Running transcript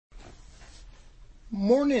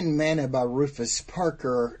Morning Manna by Rufus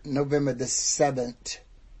Parker, November the 7th,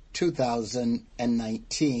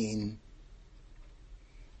 2019.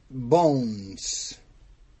 Bones.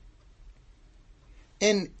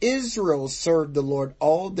 And Israel served the Lord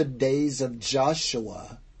all the days of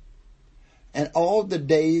Joshua, and all the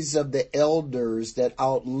days of the elders that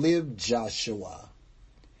outlived Joshua,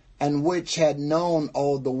 and which had known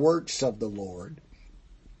all the works of the Lord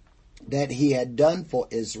that he had done for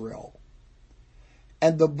Israel.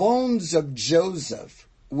 And the bones of Joseph,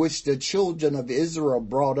 which the children of Israel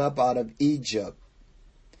brought up out of Egypt,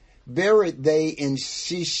 buried they in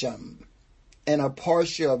Shechem, in a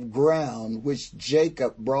parcel of ground which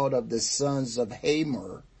Jacob brought of the sons of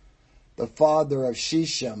Hamor, the father of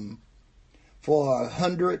Shechem, for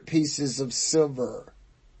 100 pieces of silver.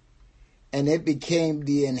 And it became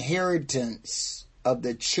the inheritance of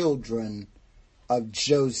the children of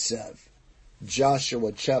Joseph.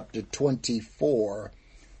 Joshua chapter 24,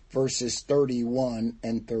 verses 31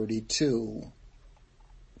 and 32.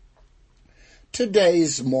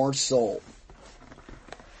 Today's morsel.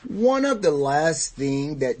 One of the last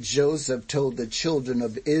things that Joseph told the children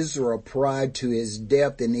of Israel prior to his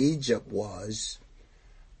death in Egypt was,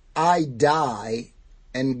 I die,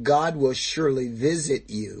 and God will surely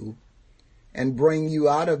visit you and bring you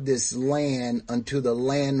out of this land unto the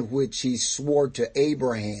land which he swore to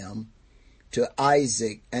Abraham, to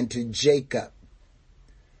Isaac, and to Jacob.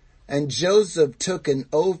 And Joseph took an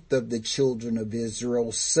oath of the children of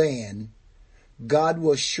Israel, saying, God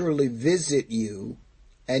will surely visit you,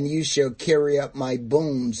 and you shall carry up my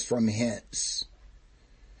bones from hence.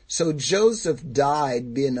 So Joseph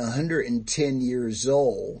died, being 110 years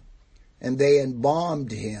old, and they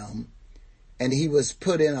embalmed him, and he was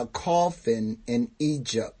put in a coffin in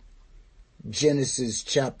Egypt. Genesis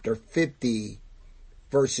chapter 50,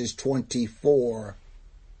 verses 24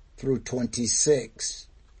 through 26.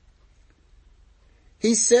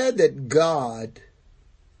 He said that God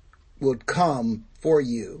would come for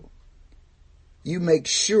you. You make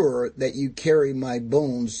sure that you carry my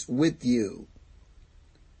bones with you.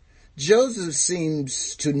 Joseph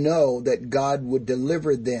seems to know that God would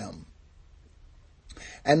deliver them.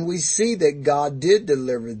 And we see that God did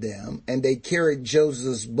deliver them, and they carried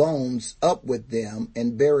Joseph's bones up with them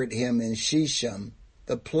and buried him in Shechem,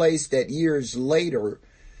 the place that years later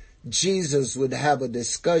Jesus would have a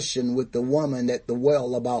discussion with the woman at the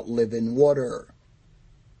well about living water.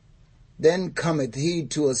 Then cometh he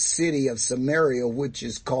to a city of Samaria, which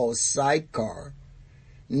is called Sychar,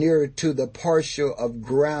 near to the parcel of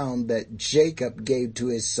ground that Jacob gave to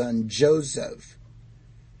his son Joseph.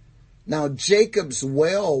 Now Jacob's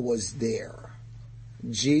well was there.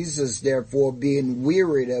 Jesus, therefore, being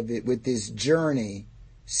wearied of it with his journey,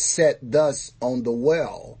 sat thus on the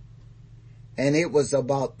well, and it was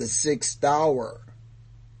about the 6th hour.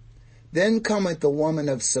 Then cometh the woman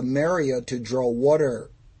of Samaria to draw water.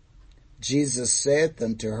 Jesus saith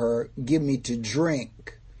unto her, Give me to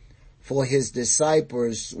drink, for his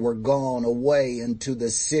disciples were gone away into the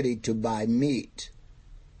city to buy meat.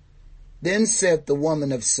 Then saith the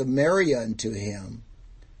woman of Samaria unto him,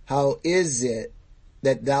 How is it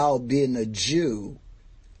that thou, being a Jew,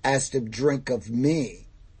 askest drink of me,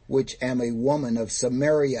 which am a woman of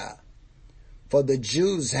Samaria? For the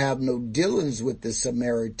Jews have no dealings with the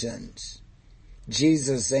Samaritans.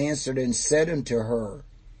 Jesus answered and said unto her,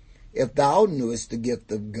 If thou knewest the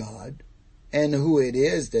gift of God, and who it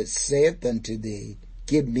is that saith unto thee,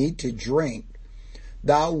 Give me to drink,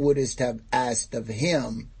 thou wouldest have asked of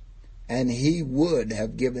him, and he would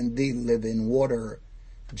have given thee living water.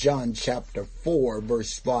 John chapter 4,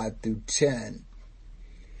 verse 5 through 10.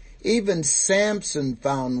 Even Samson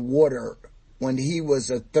found water when he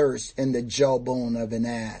was athirst in the jawbone of an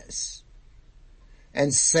ass.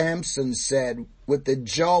 And Samson said, With the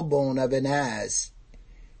jawbone of an ass,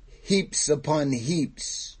 heaps upon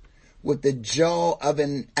heaps, with the jaw of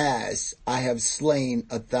an ass I have slain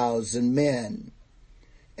 1,000 men.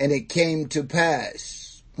 And it came to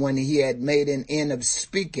pass, when he had made an end of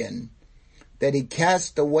speaking, that he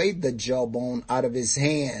cast away the jawbone out of his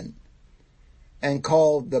hand, and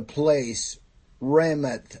called the place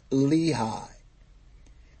Ramath Lehi.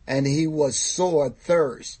 And he was sore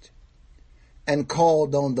athirst, and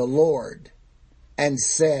called on the Lord, and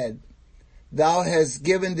said, Thou hast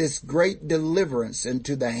given this great deliverance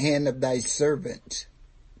into the hand of thy servant.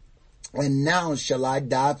 And now shall I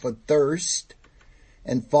die for thirst,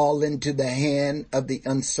 and fall into the hand of the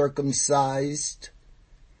uncircumcised?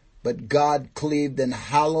 But God cleaved an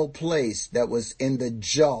hollow place that was in the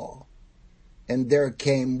jaw, and there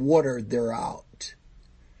came water thereout.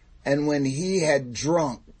 And when he had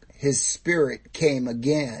drunk, his spirit came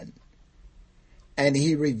again. And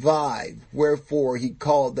he revived, wherefore he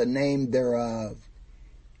called the name thereof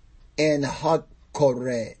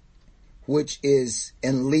En-hakkore, which is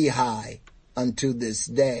in Lehi unto this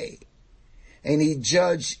day. And he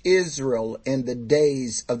judged Israel in the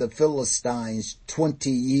days of the Philistines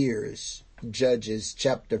 20 years. Judges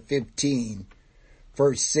chapter 15,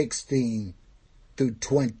 verse 16 through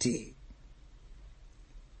 20.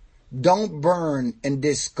 Don't burn and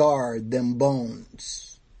discard them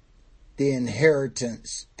bones. The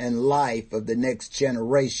inheritance and life of the next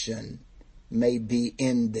generation may be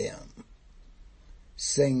in them.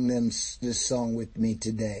 Sing this song with me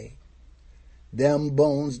today. Them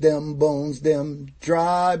bones, them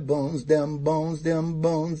dry bones, them bones,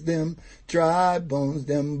 them dry bones,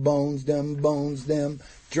 them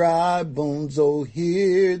dry bones, oh,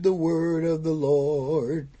 hear the word of the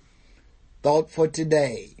Lord. Thought for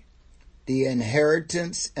today. The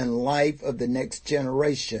inheritance and life of the next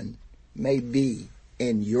generation may be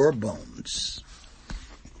in your bones.